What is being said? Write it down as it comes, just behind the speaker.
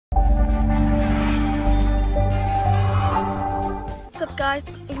guys,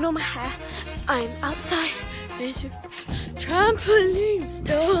 ignore my hair. I'm outside. There's a trampoline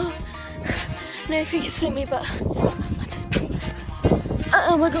store. I don't know if you can see me, but I'm just bouncing.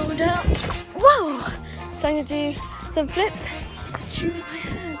 And we're going down. Whoa! So I'm gonna do some flips. Chew my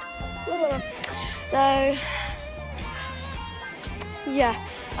hand. Whoa. So yeah,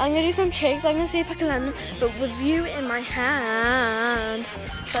 I'm gonna do some tricks. I'm gonna see if I can land them, but with you in my hand.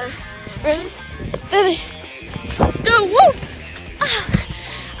 So ready, steady, go! Woo! Ah,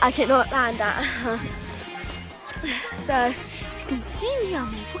 I cannot land that. So you can see me, I'm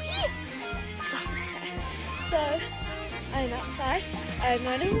over here. So I'm outside. I have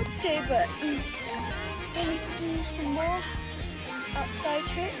no idea what to do, but I need to do some more outside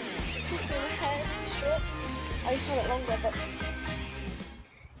tricks. You see my hair is short. I used to have it longer, but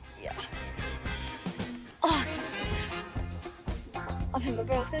yeah. Oh, I think my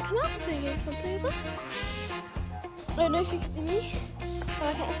brother's gonna come out so you can play with us. I don't know if you can see me, but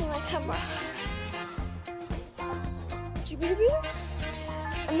I can't see my camera.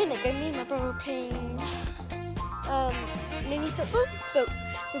 A minute ago, me and my brother were playing mini football, but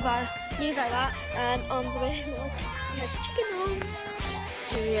with our knees like that and arms away. We have chicken arms.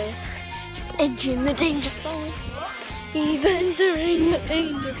 Here he is. He's entering the danger zone. He's entering the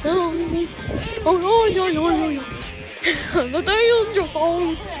danger zone. Oh no, no, no, no, no. The danger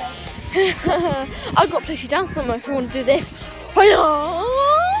zone. I've got to place you down somewhere if you want to do this. Don't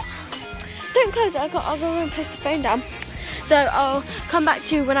close it. I'll go and place the phone down. So I'll come back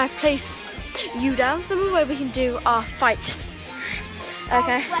to you when I've placed you down somewhere where we can do our fight.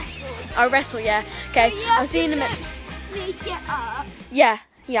 Okay. I'll wrestle, yeah. Okay. I'll see you in a minute. Me get up. Yeah,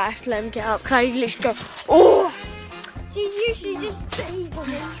 I have to let him get up because I literally go, oh. She usually just stays on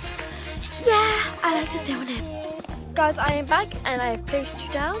him. Yeah, I like to stay on him. Guys, I am back and I have placed you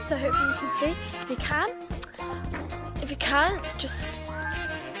down, so hopefully you can see. If you can, just,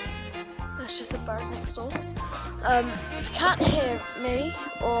 there's just a bird next door. If you can't hear me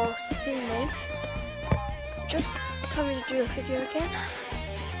or see me, just tell me to do a video again.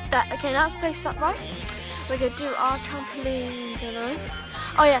 Okay, that's placed up right. We're going to do our trampoline, don't know.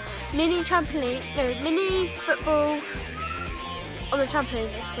 Oh yeah, mini football on the trampoline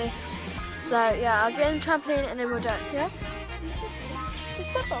basically. So yeah, I'll get in the trampoline and then we'll do it, yeah? It's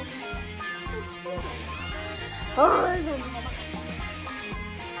football. Oh,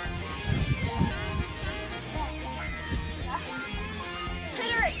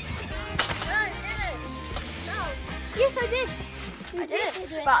 Yes, I did. I did it.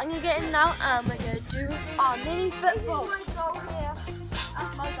 But I'm going to get in now and we're going to do our mini football. This is my goal here.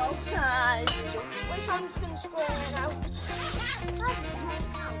 That's my goal. Which I'm just going to score it out.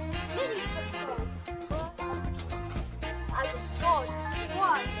 Mini football. I just scored.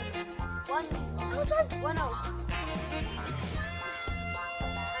 One. No.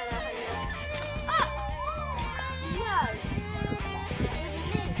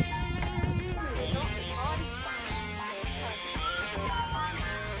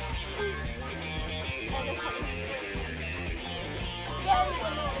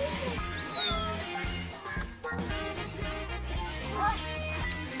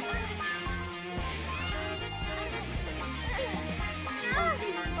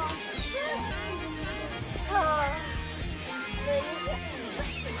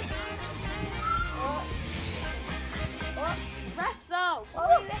 Wrestle! Oh,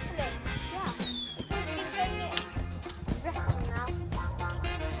 we're wrestling. Yeah. Wrestling now.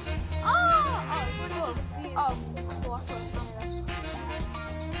 Oh, it's four.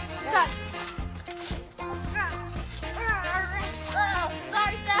 Go!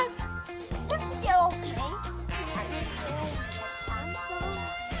 Sorry, Sam. Don't get off me.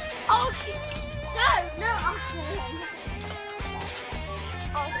 Oh, no, I'm kidding.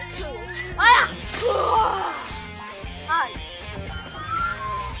 Oh, cool. Hi.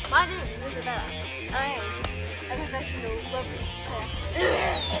 My name is Isabella. I am a professional rugby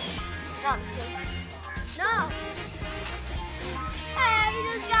player. No, I'm just kidding. No. Hey, you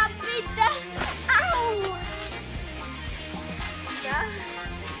just got beat down. Ow!